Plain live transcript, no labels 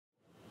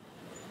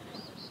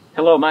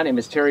Hello, my name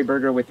is Terry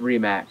Berger with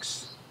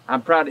RE/MAX.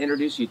 I'm proud to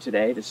introduce you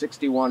today to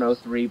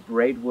 6103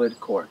 Braidwood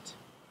Court.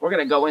 We're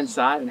going to go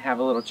inside and have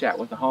a little chat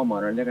with the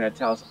homeowner, and they're going to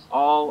tell us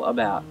all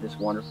about this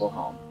wonderful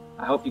home.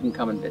 I hope you can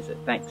come and visit.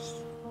 Thanks.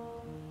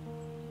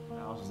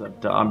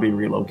 I'm being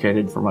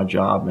relocated for my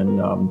job, and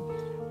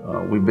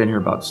we've been here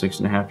about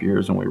 6.5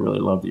 years, and we really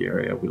love the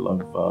area. We love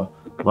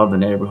the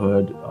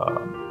neighborhood,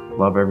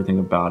 love everything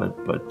about it.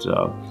 But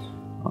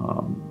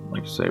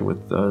like I say,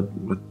 with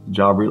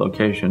job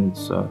relocation,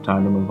 it's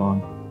time to move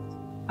on.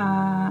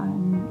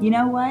 You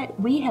know what?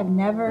 We have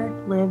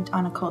never lived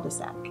on a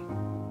cul-de-sac,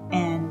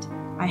 and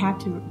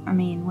I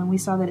mean, when we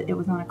saw that it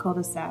was on a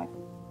cul-de-sac,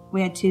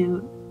 we had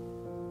two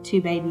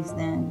babies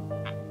then,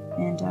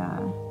 and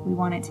we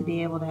wanted to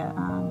be able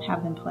to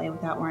have them play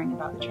without worrying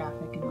about the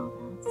traffic and all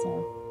that.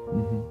 So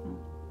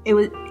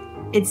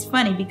it's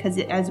funny because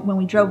when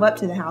we drove up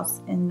to the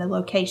house and the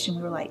location,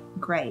 we were like,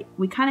 great.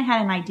 We kind of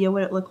had an idea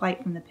what it looked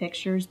like from the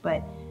pictures, but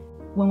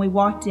when we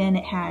walked in,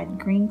 it had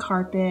green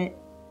carpet,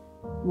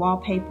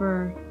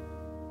 wallpaper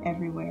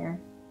everywhere,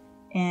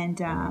 and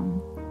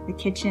the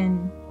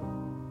kitchen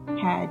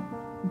had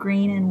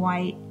green and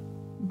white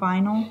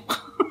vinyl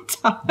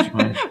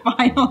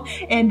vinyl,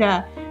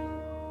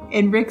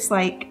 and Rick's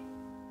like,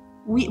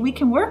 we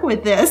can work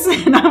with this,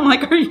 and I'm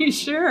like, are you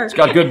sure? It's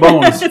got good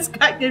bones. It's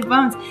got good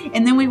bones.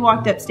 And then we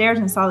walked upstairs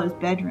and saw those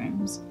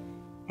bedrooms,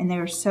 and they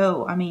were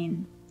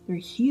they're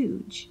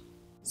huge.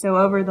 So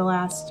over the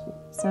last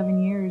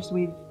 7 years,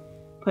 we've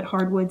put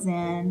hardwoods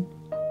in,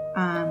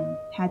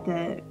 had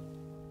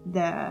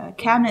the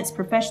cabinets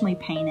professionally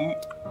painted,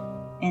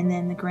 and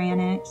then the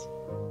granite.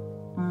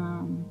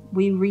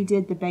 We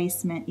redid the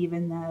basement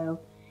even though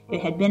it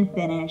had been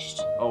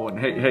finished. Oh, and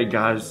hey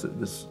guys,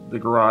 the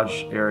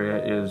garage area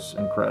is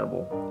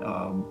incredible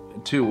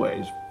in two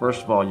ways.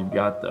 First of all, you've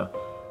got the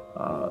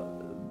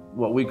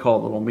what we call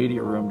the little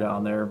media room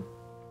down there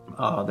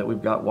that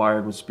we've got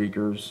wired with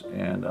speakers,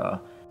 and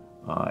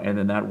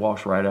then that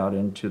walks right out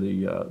into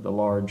the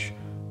large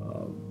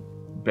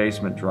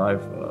basement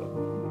drive,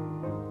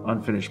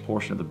 unfinished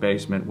portion of the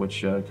basement,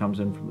 which comes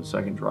in from the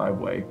second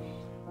driveway.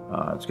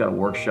 It's got a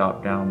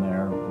workshop down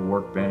there, a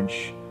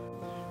workbench.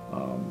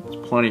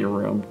 There's plenty of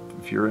room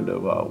if you're into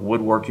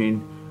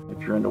woodworking,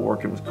 if you're into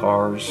working with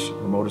cars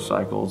or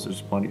motorcycles.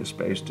 There's plenty of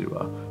space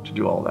to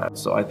do all that.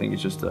 So I think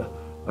it's just a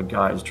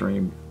guy's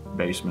dream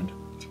basement.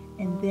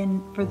 And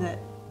then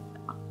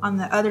on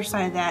the other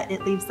side of that,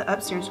 it leaves the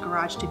upstairs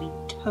garage to be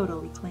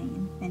totally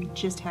clean and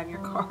just have your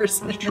cars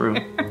in there. That's true.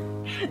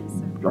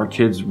 So. Our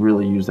kids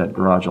really use that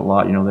garage a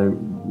lot. You know, they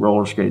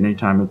roller skate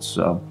anytime it's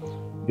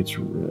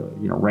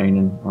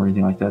raining or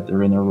anything like that.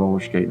 They're in there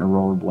roller skating or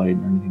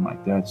rollerblading or anything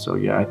like that. So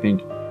yeah, I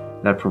think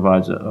that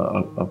provides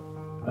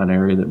an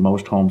area that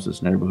most homes in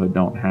this neighborhood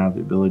don't have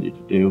the ability to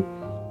do.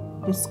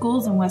 The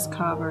schools in West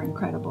Cobb are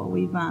incredible.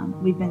 We've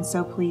been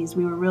so pleased.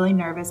 We were really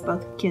nervous.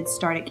 Both kids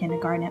started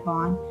kindergarten at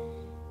Vaughn,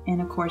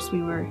 and of course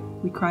we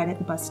cried at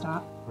the bus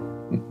stop,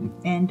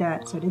 and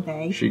so did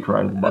they. She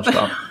cried at the bus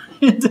stop.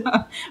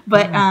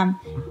 But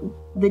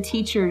the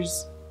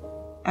teachers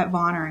at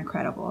Vaughn are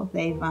incredible.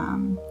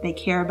 They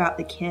care about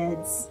the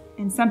kids.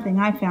 And something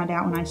I found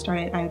out when I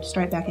started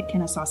back at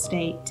Kennesaw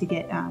State to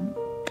get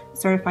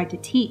certified to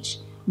teach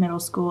middle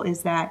school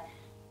is that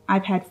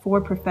I've had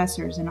 4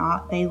 professors, and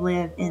they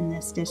live in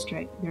this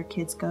district. Their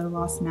kids go to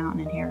Lost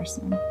Mountain and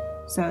Harrison.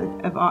 So,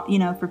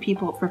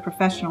 for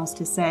professionals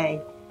to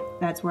say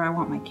that's where I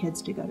want my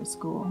kids to go to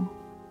school,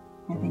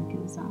 I think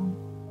is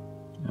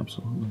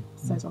absolutely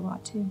says a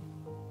lot too.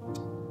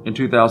 In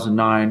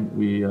 2009,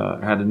 we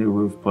had a new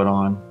roof put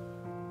on.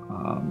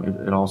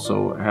 It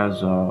also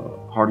has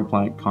hardy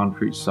plank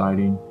concrete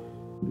siding.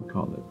 We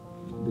call it.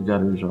 The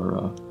gutters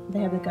are. They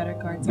have the gutter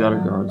guards.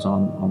 Guards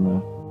on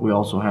the. We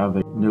also have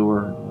a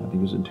newer, I think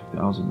it was in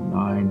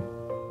 2009,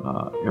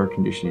 air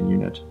conditioning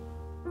unit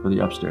for the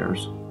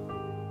upstairs.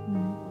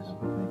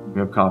 We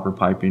have copper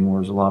piping,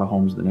 whereas a lot of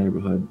homes in the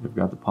neighborhood have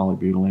got the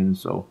polybutylene, and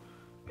so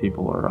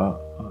people are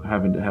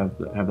having to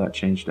have that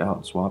changed out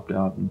and swapped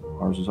out, and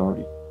ours has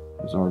already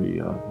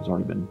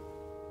been.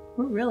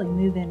 We're really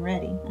move-in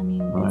ready. I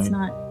mean,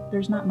 right.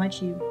 There's not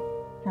much you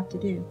have to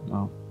do.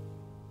 No.